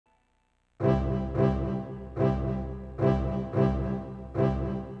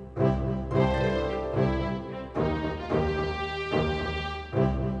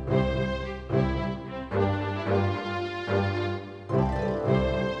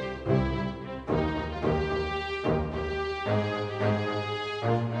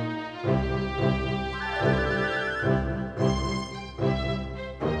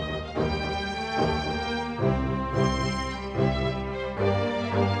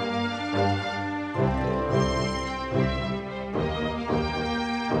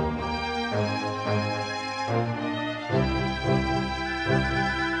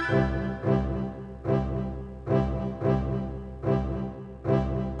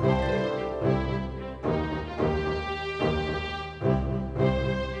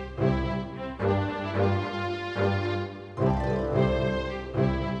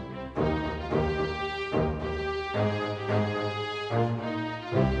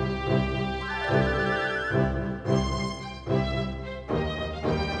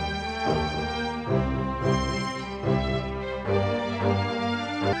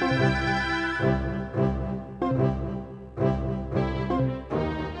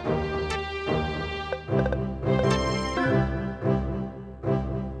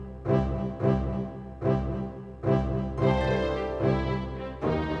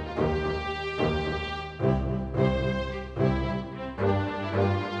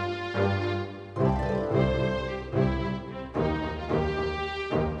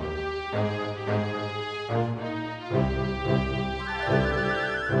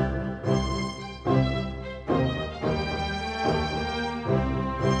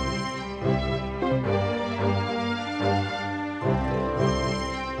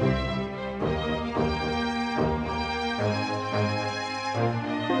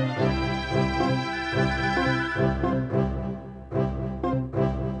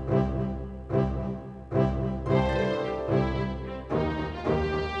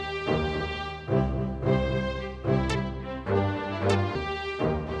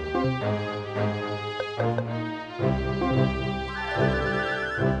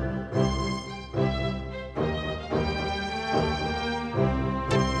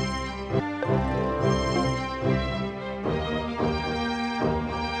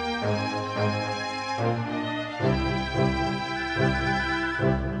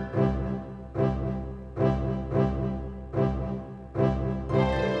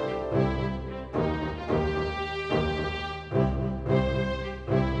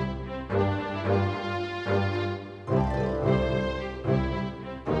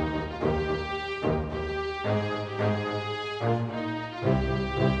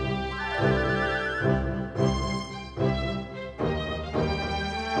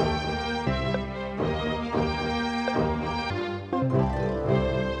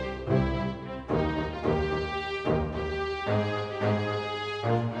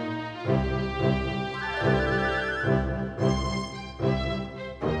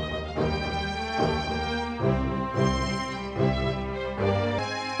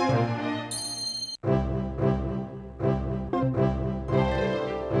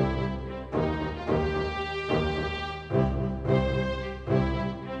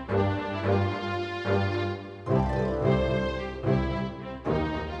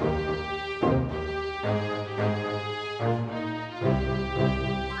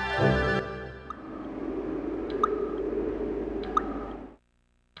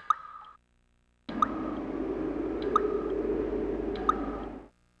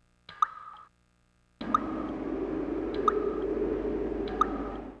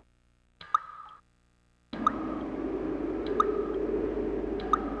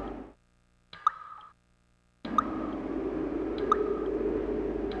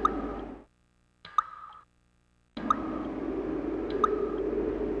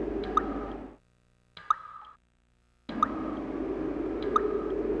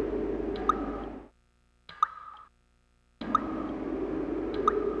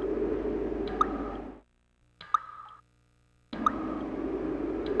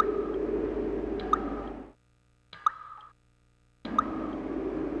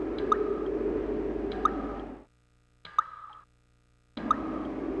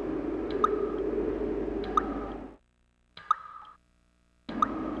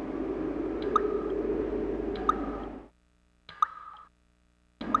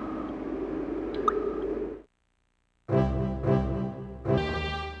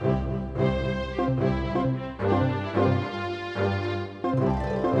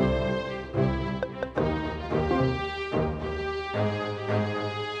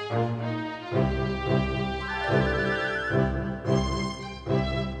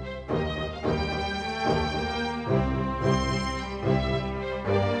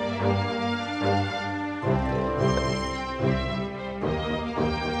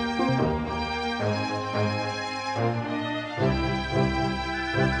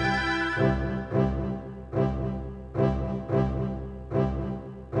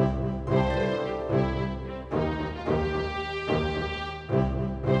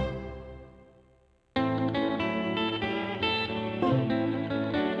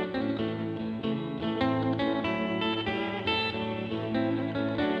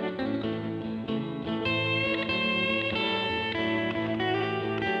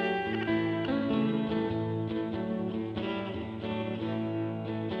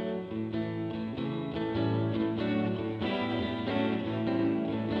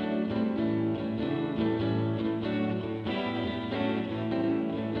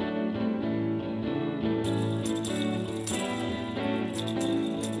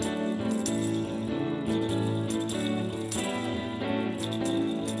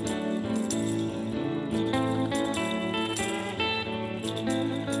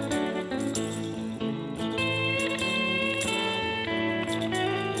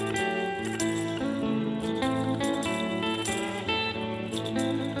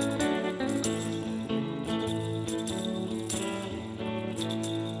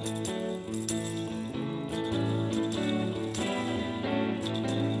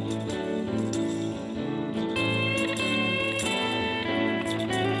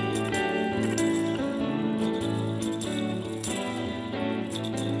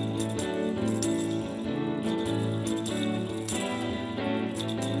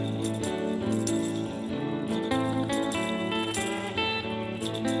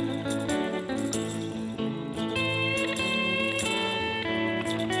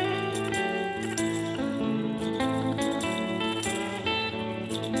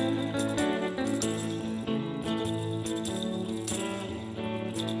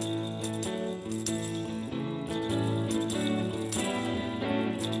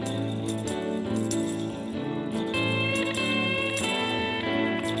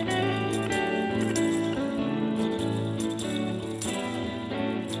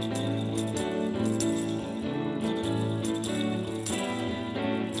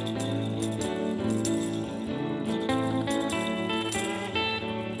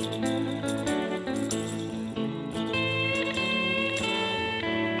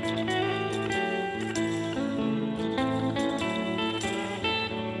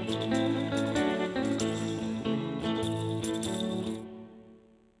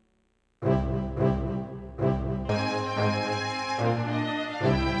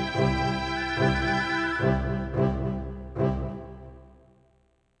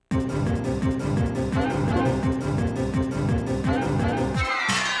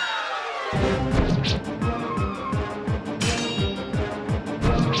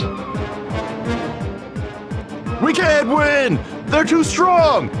can't win! They're too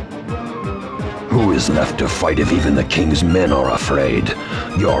strong! Who is left to fight if even the king's men are afraid?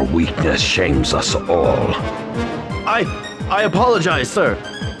 Your weakness shames us all. I apologize, sir.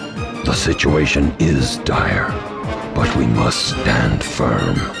 The situation is dire, but we must stand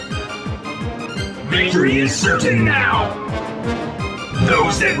firm. Victory is certain now.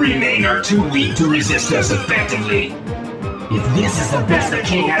 Those that remain are too weak to resist us effectively. If this is the best the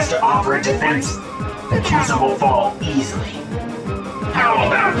king has to offer in defense, the castle will fall easily. How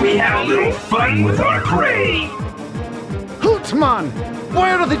about we have a little fun with our prey? Hootman!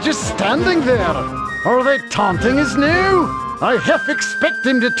 Why are they just standing there? Are they taunting us now? I half expect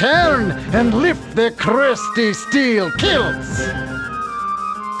them to turn and lift their crusty steel kilts.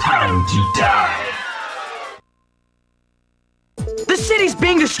 Time to die. The city's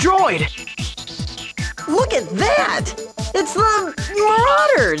being destroyed! Look at that! It's the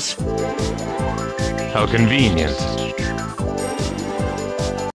Marauders! How convenient.